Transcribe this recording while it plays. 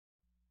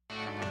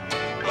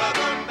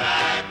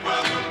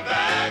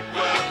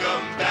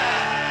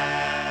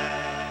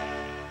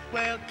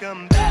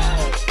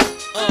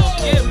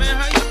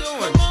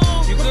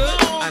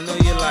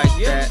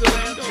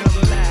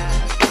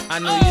I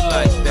know you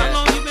like that.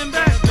 How long you been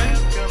back, man?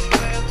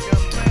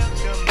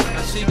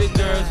 I see the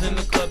girls in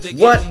the club.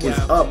 What is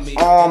up,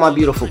 all my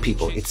beautiful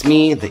people? It's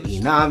me, the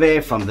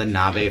Inave from the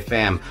Nave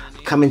fam,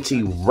 coming to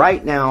you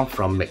right now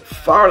from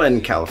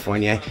McFarland,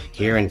 California,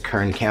 here in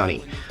Kern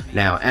County.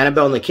 Now,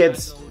 Annabelle and the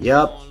kids,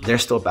 yep, they're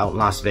still out in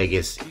Las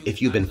Vegas.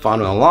 If you've been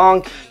following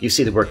along, you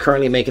see that we're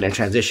currently making a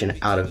transition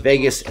out of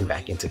Vegas and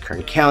back into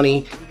Kern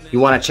County. You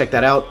want to check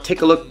that out,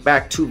 take a look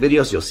back 2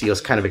 videos. You'll see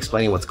us kind of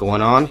explaining what's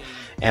going on.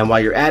 And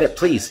while you're at it,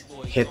 please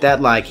hit that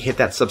like, hit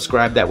that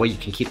subscribe. That way you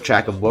can keep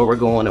track of where we're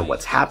going and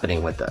what's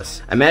happening with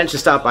us. I managed to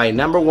stop by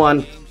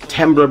 #1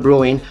 Temblor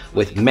Brewing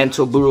with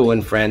Mental Brew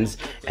and friends,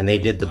 and they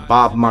did the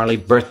Bob Marley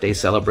birthday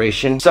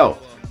celebration. So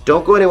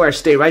don't go anywhere,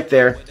 stay right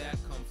there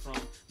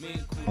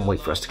and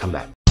wait for us to come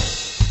back.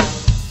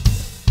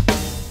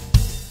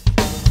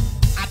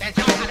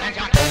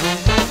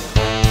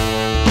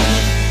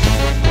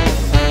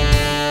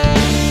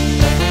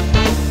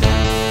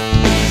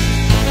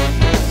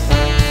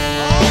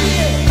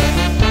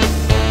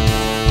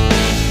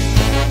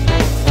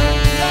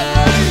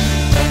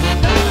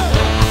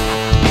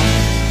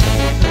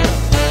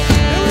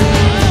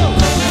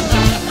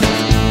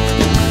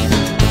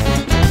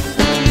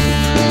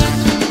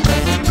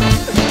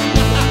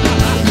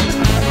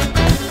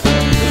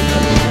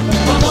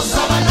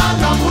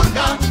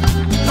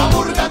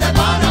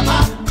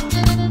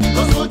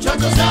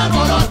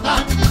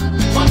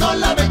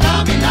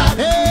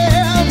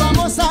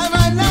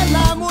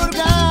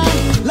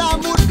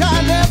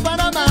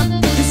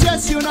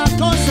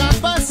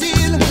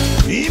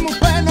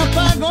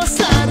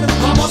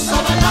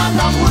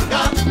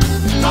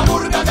 La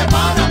murga de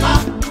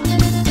Panamá,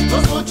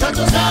 los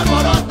muchachos se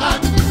alborotan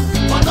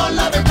cuando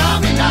la ven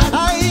caminar.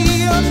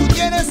 Ay, tú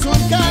tienes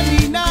un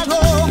caminado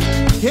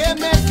que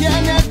me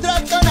tiene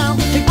trastornado.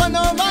 Y cuando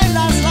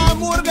bailas la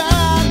murga,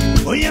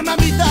 oye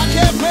mamita,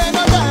 qué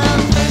bueno da.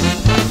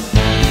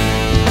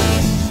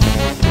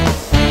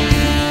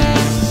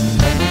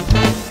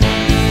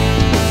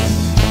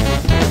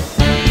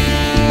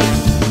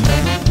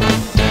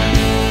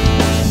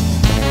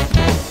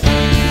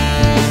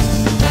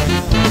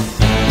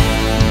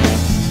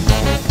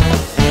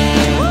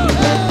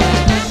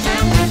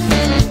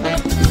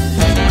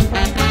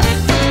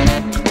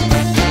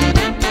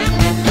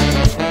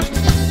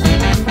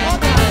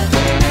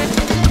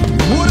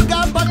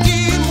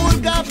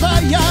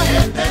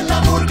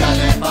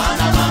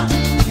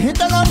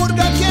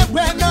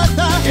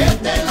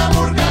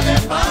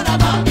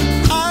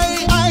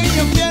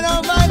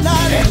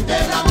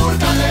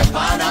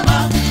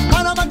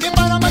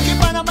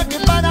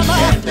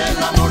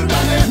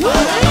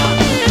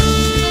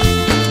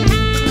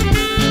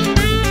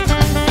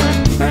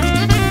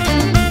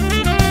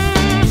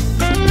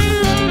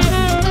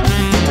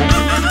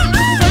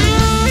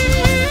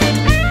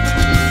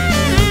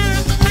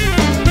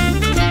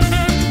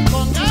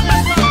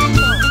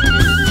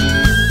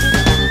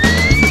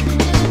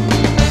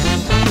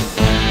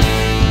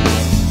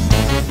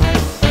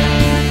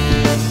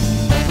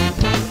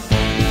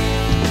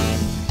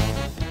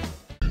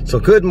 So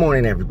good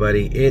morning,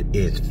 everybody. It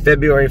is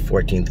February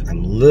 14th.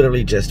 I'm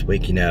literally just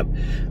waking up,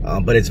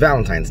 but it's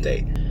Valentine's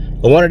Day.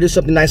 I want to do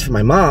something nice for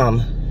my mom,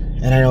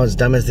 and I know as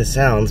dumb as this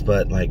sounds,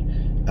 but like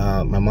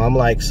my mom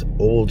likes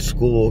old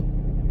school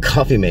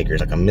coffee makers,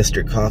 like a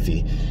Mr.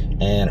 Coffee,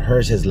 and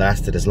hers has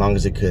lasted as long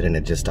as it could, and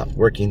it just stopped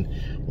working.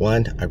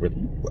 1,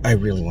 I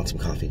really want some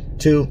coffee.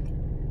 2,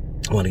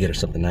 I want to get her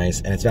something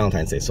nice, and it's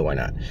Valentine's Day, so why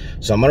not?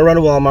 So I'm gonna run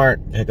to Walmart,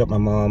 pick up my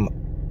mom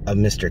a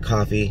Mr.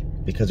 Coffee,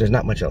 because there's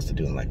not much else to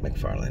do in like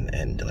McFarland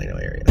and Delano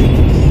area.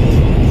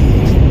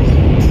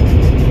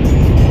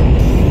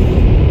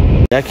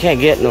 I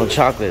can't get no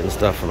chocolate and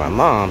stuff for my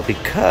mom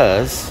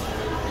because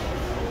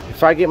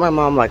if I get my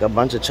mom like a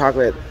bunch of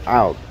chocolate,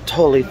 I'll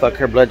totally fuck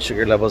her blood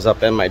sugar levels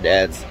up and my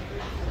dad's.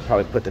 I'll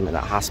probably put them in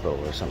a hospital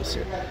or some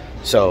shit.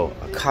 So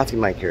a coffee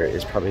maker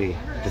is probably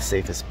the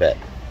safest bet.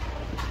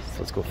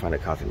 So let's go find a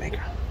coffee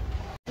maker.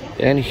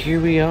 And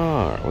here we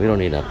are. We don't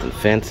need nothing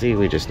fancy.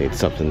 We just need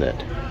something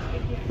that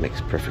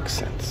makes perfect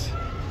sense.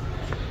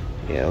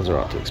 Yeah, those are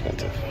all too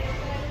expensive.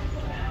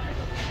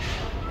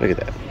 Look at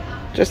that.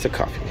 Just a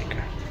coffee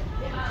maker.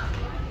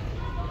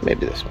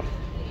 Maybe this one.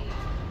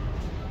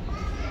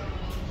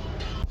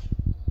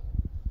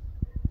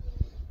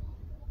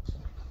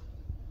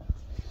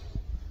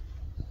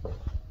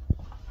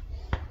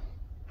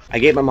 I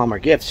gave my mom her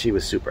gift. She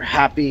was super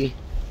happy.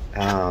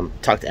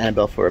 Talked to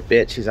Annabelle for a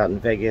bit. She's out in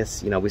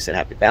Vegas. You know, we said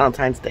happy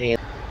Valentine's Day.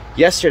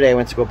 Yesterday I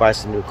went to go buy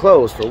some new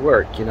clothes for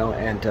work, you know,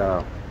 and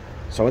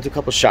so I went to a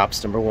couple shops.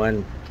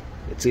 #1,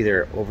 it's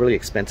either overly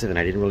expensive and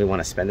I didn't really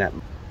want to spend that,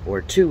 or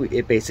 2,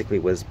 it basically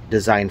was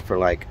designed for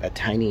like a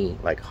tiny,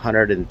 like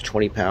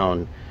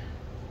 120-pound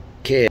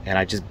kid, and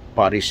I just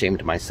body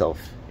shamed myself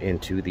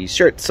into these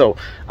shirts. So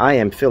I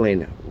am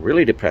feeling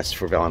really depressed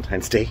for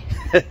Valentine's Day.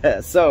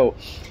 So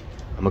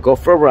I'm gonna go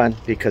for a run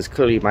because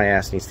clearly my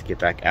ass needs to get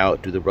back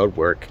out, do the road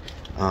work,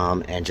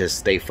 and just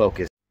stay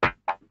focused.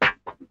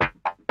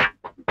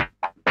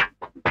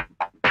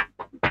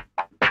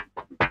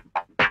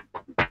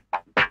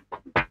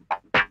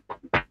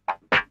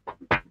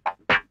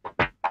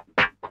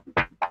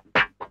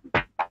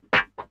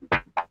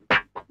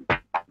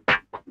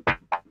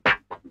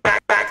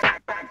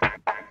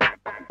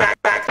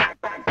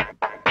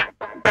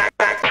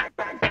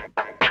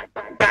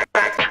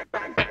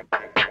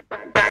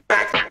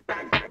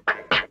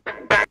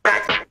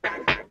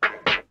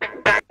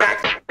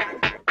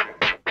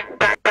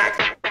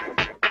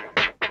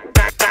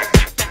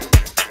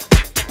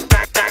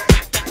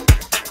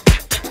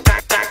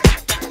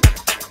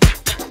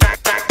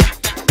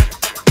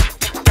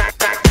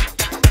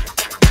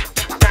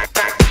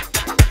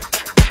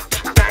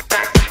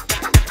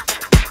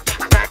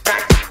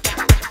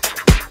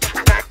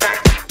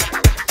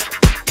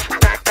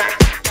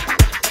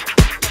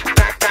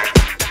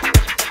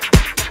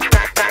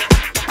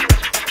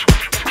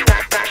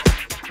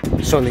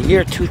 So in the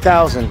year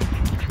 2000,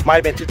 might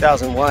have been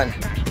 2001,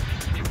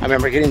 I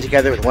remember getting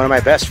together with one of my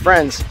best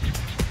friends,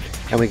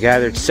 and we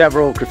gathered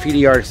several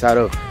graffiti artists out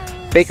of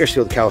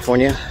Bakersfield,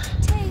 California,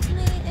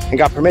 and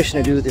got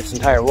permission to do this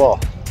entire wall.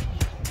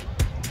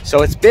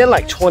 So it's been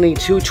like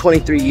 22,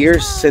 23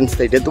 years since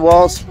they did the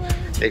walls.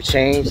 They've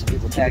changed,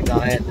 people tagged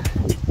on it.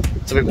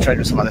 Some people tried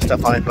to do some other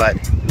stuff on it, but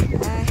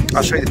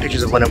I'll show you the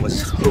pictures of when it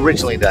was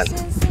originally done.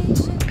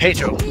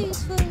 Pedro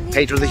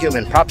the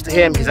human. Props to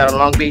him. He's out on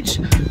Long Beach.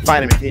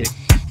 Find him if you need it.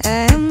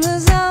 I am the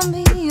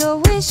zombie, your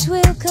wish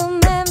will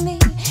command me.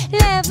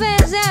 Laugh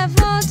as I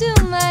fall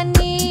to my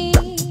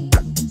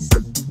knees.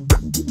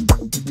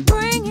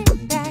 Bring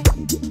it back,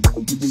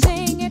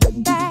 sing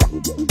it back.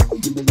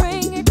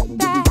 Bring it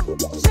back,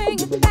 sing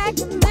it back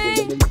to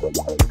me.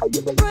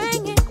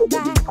 Bring it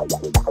back,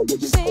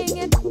 sing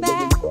it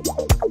back.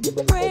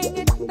 Bring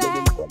it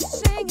back,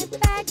 sing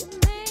it back to me.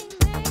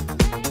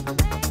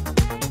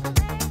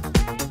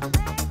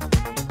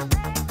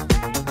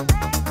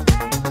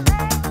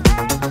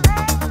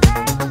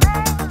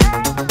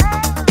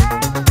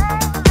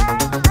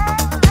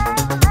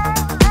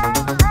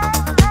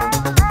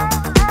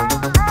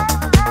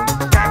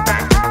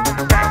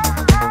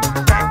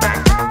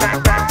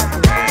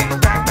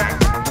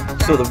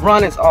 So the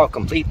run is all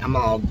complete. I'm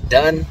all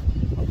done.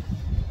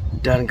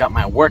 Got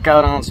my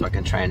workout on so I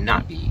can try and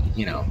not be,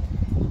 you know,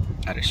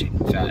 out of shape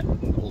and fat.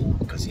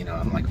 Because, you know,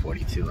 I'm like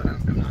 42 and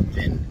I'm not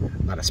thin.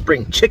 I'm not a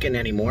spring chicken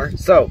anymore.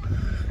 So,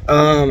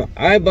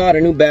 I bought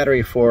a new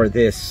battery for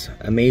this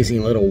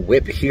amazing little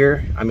whip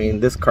here. I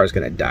mean, this car's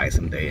gonna die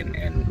someday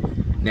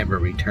and never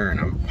return.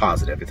 I'm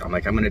positive. I'm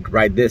gonna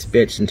ride this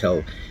bitch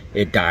until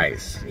it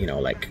dies, you know,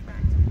 like,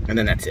 and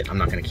then that's it. I'm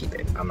not gonna keep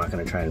it. I'm not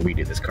gonna try and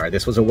redo this car.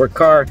 This was a work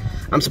car.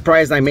 I'm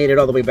surprised I made it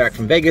all the way back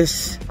from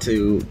Vegas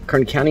to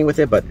Kern County with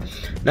it, but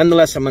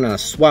nonetheless, I'm gonna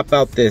swap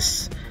out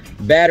this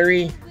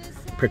battery,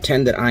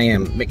 pretend that I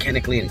am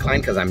mechanically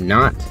inclined, because I'm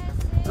not.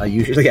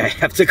 Usually I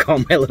have to call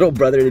my little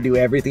brother to do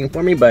everything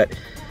for me, but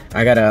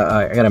I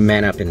gotta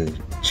man up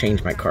and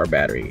change my car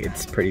battery.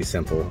 It's pretty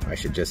simple. I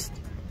should just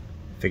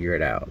figure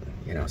it out,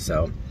 you know,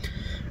 so.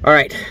 All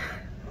right,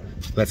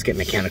 let's get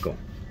mechanical.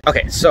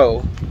 Okay,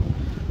 so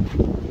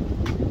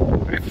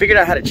I figured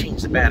out how to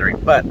change the battery,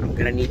 but I'm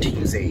gonna need to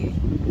use a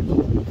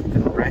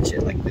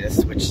ratchet like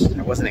this, which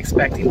I wasn't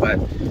expecting, but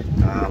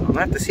I'm gonna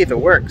have to see if it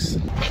works.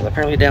 Well,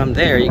 apparently down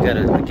there, you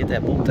gotta get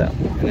that bolt out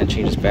and then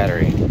change this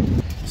battery.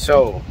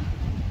 So,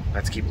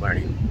 let's keep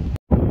learning.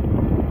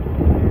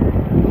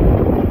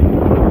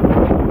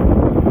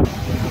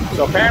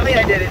 So apparently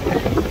I did it.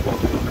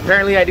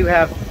 Apparently I do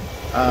have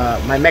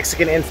my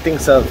Mexican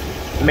instincts of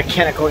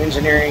mechanical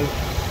engineering.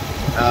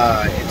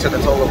 It took a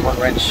total of one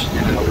wrench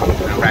and a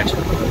ratchet.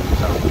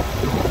 So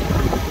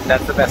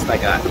that's the best I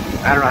got.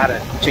 I don't know how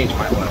to change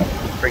my oil.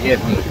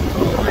 Forgive me,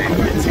 all my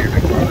friends here.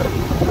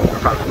 We're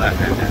probably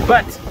laughing at that.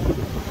 But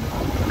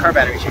car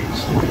battery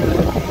changed.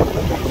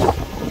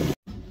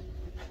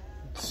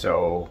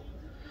 So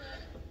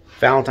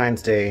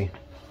Valentine's Day.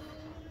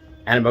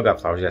 Annabelle got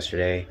flowers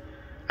yesterday.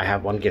 I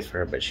have one gift for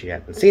her, but she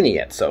hasn't seen it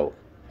yet. So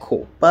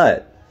cool.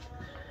 But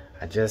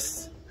I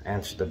just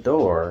answered the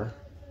door,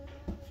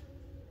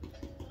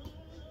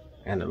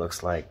 and it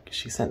looks like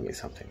she sent me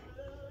something.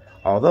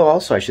 Although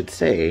also I should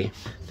say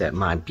that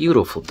my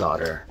beautiful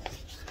daughter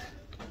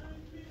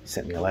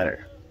sent me a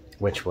letter,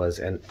 which was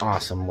an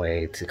awesome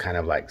way to kind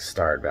of like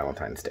start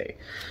Valentine's Day.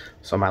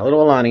 So my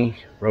little Alani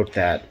wrote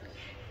that.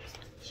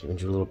 She even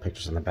drew little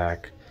pictures on the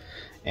back.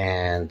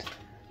 And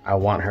I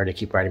want her to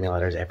keep writing me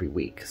letters every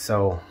week.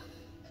 So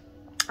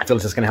I feel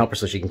it's just gonna help her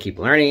so she can keep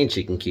learning,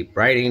 she can keep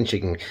writing, she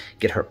can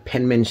get her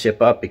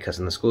penmanship up, because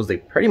in the schools they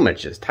pretty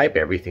much just type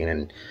everything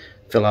and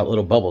fill out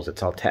little bubbles.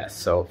 It's all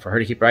tests. So for her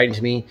to keep writing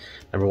to me,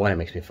 number one, it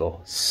makes me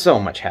feel so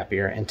much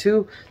happier, and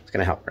two, it's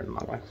gonna help her in the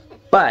long run.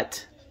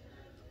 But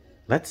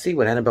let's see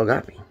what Annabelle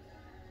got me.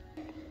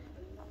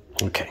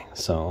 Okay,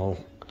 so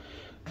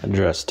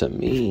addressed to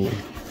me.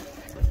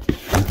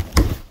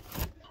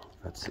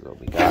 Let's see what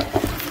we got.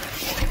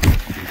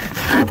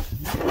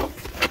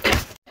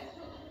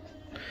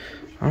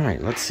 All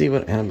right, let's see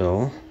what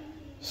Annabelle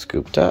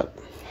scooped up.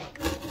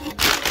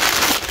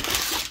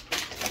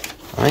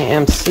 I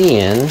am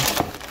seeing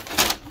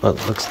what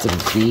looks to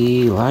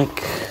be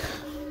like,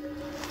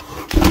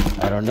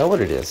 I don't know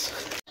what it is.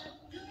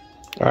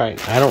 All right,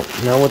 I don't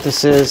know what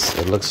this is.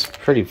 It looks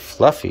pretty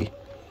fluffy.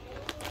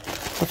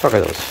 What the fuck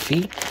are those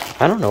feet?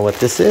 I don't know what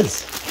this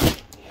is.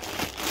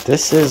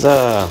 This is,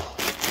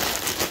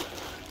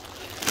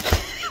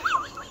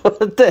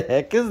 what the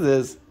heck is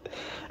this?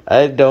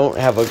 I don't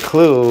have a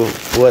clue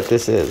what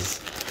this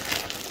is.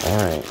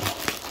 Alright.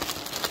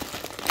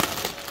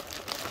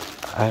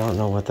 I don't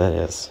know what that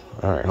is.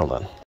 Alright, hold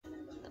on.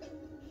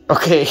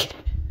 Okay.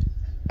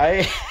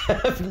 I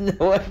have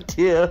no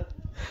idea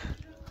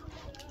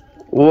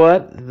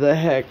what the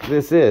heck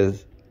this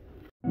is.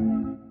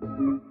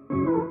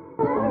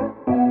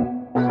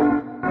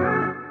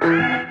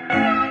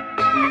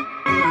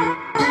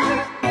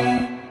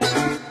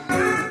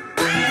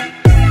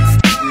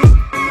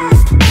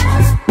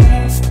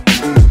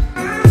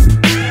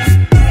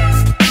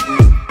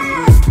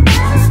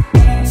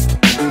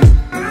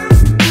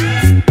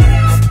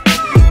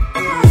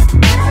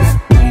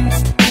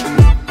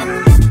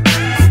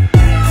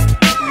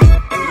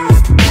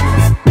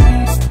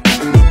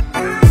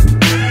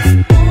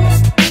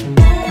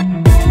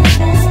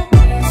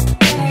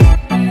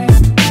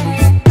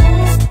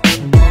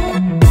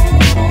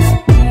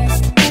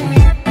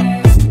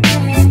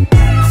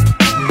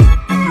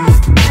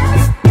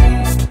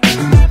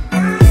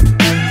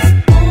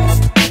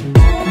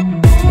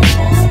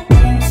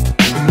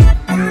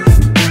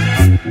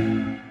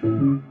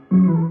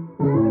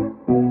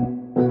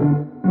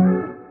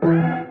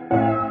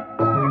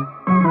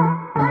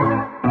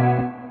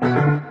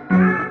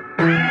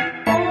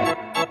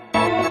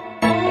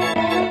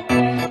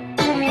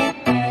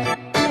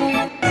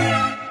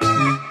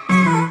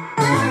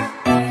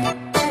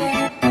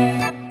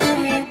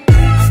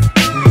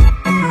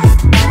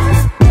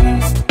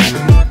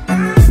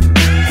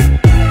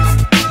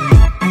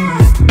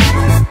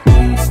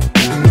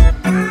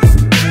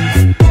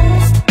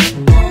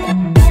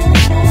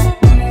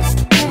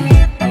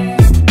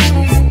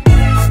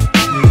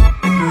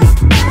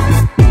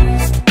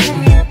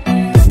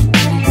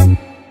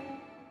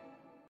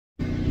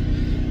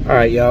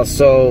 Alright y'all,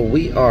 so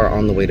we are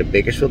on the way to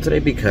Bakersfield today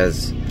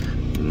because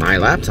my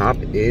laptop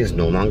is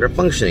no longer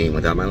functioning.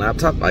 Without my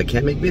laptop, I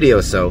can't make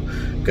videos, so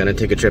I'm gonna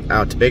take a trip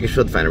out to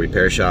Bakersfield, find a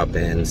repair shop,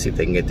 and see if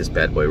they can get this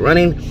bad boy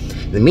running.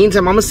 In the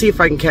meantime, I'm gonna see if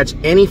I can catch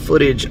any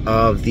footage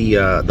of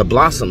the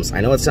blossoms.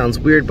 I know it sounds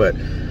weird, but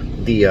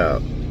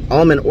the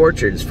almond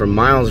orchards for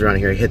miles around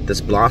here hit this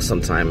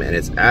blossom time, and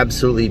it's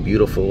absolutely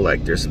beautiful.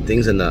 Like, there's some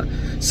things in the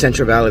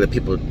Central Valley that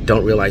people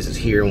don't realize is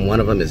here, and one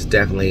of them is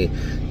definitely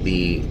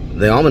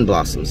the almond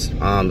blossoms.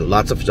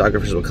 Lots of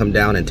photographers will come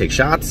down and take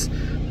shots.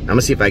 I'm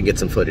gonna see if I can get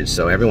some footage.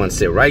 So everyone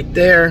sit right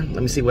there.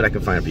 Let me see what I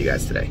can find for you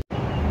guys today.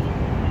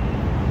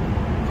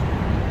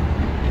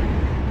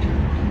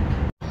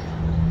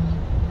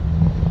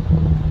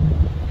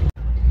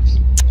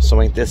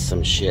 So ain't this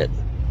some shit?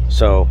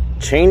 So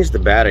changed the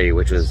battery,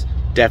 which was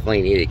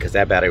definitely needed because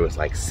that battery was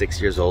like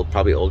 6 years old,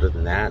 probably older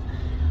than that.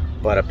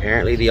 But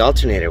apparently the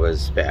alternator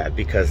was bad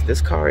because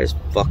this car is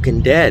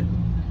fucking dead.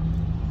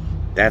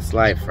 That's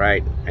life,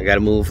 right? I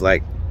gotta move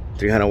like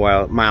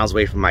 300 miles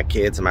away from my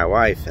kids and my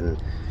wife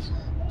and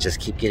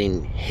just keep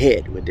getting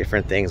hit with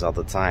different things all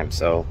the time.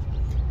 So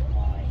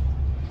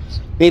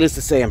needless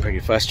to say, I'm pretty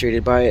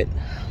frustrated by it,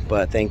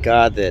 but thank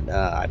God that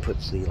I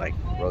put the like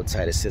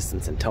roadside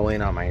assistance and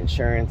towing on my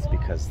insurance,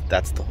 because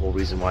that's the whole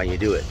reason why you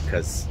do it,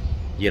 because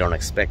you don't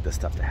expect this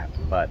stuff to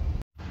happen. But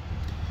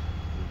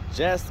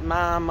just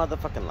my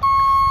motherfucking luck.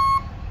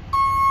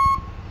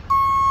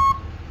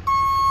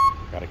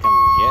 Gotta come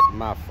and get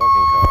my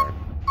fucking car.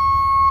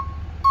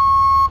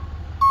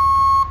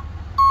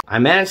 I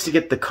managed to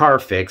get the car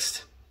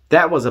fixed.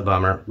 That was a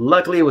bummer.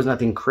 Luckily, it was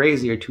nothing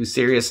crazy or too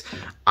serious.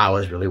 I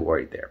was really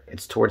worried there.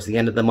 It's towards the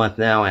end of the month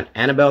now, and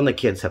Annabelle and the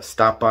kids have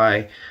stopped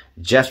by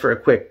just for a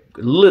quick,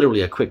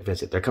 literally a quick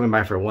visit. They're coming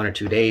by for 1 or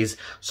 2 days.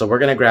 So we're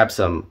gonna grab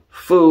some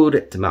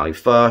food, tamale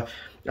pho.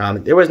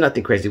 There was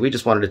nothing crazy. We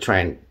just wanted to try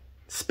and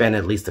spend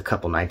at least a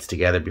couple nights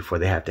together before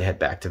they have to head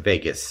back to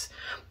Vegas.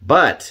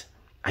 But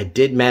I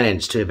did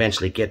manage to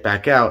eventually get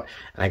back out,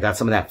 and I got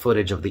some of that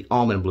footage of the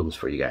almond blooms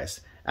for you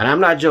guys. And I'm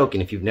not joking.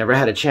 If you've never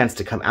had a chance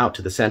to come out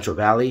to the Central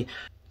Valley,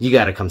 you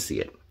got to come see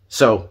it.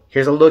 So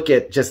here's a look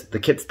at just the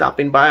kids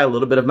stopping by, a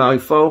little bit of Maui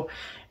pho,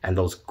 and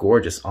those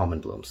gorgeous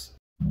almond blooms.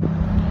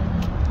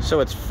 So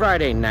it's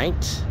Friday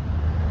night,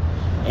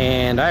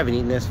 and I haven't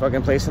eaten this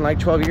fucking place in like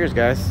 12 years,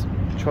 guys.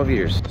 12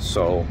 years.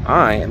 So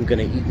I am going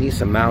to eat me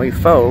some Maui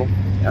pho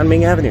on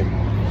Ming Avenue.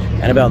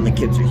 Annabelle and the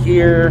kids are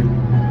here.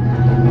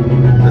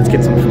 Let's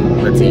get some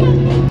food. Let's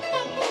eat.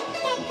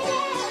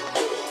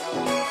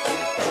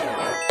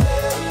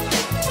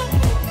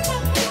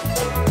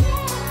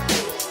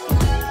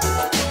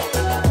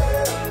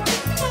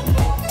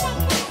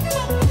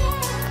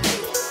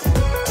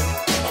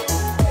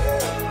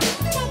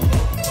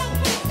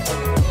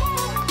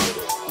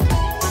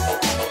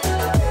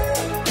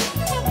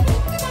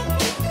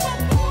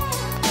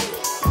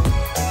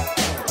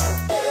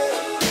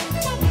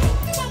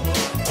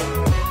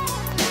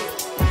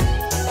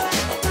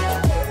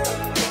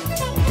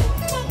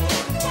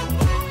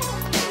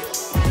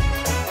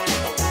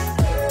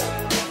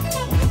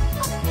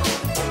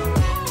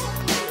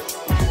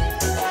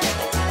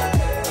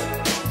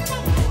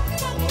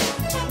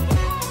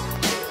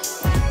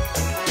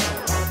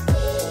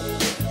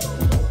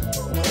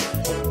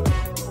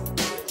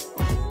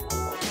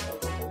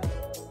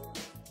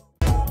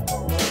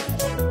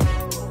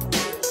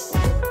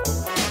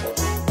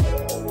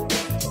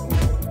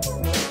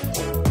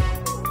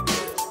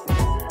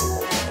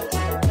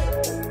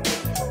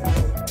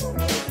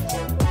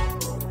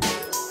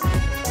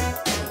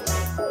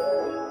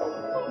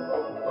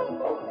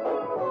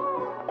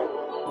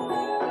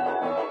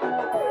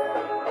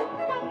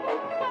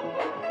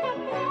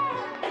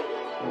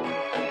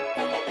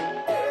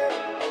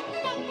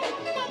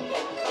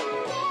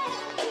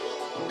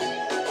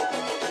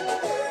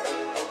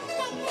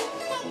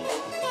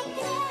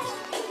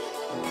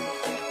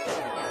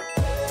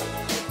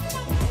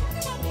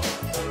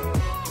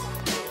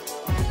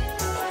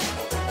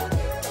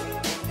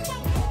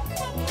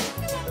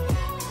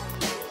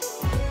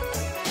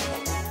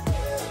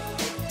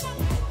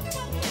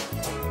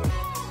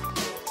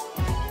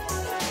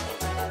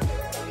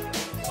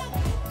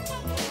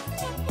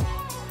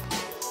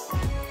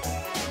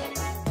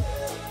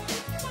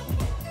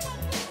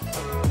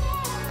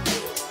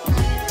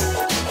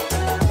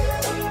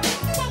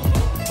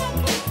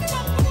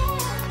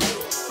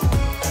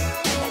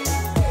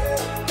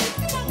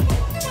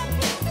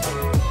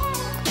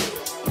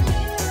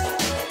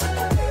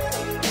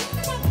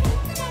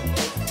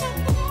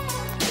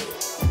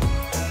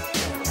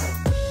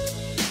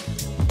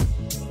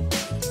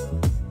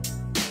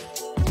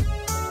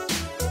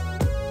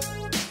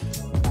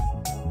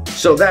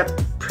 So that's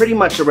pretty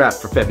much a wrap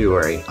for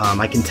February.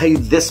 I can tell you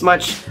this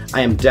much,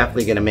 I am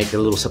definitely gonna make a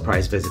little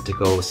surprise visit to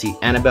go see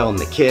Annabelle and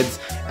the kids.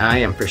 I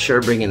am for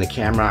sure bringing the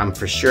camera. I'm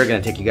for sure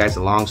gonna take you guys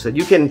along so that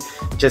you can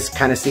just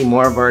kind of see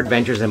more of our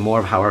adventures and more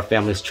of how our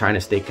family's trying to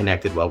stay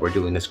connected while we're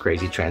doing this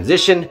crazy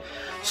transition.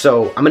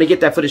 So I'm gonna get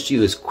that footage to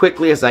you as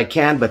quickly as I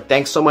can, but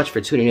thanks so much for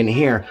tuning in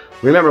here.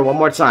 Remember, one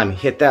more time,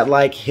 hit that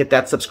like, hit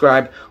that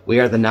subscribe. We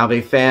are the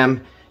Nave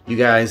fam. You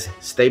guys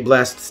stay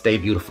blessed, stay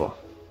beautiful.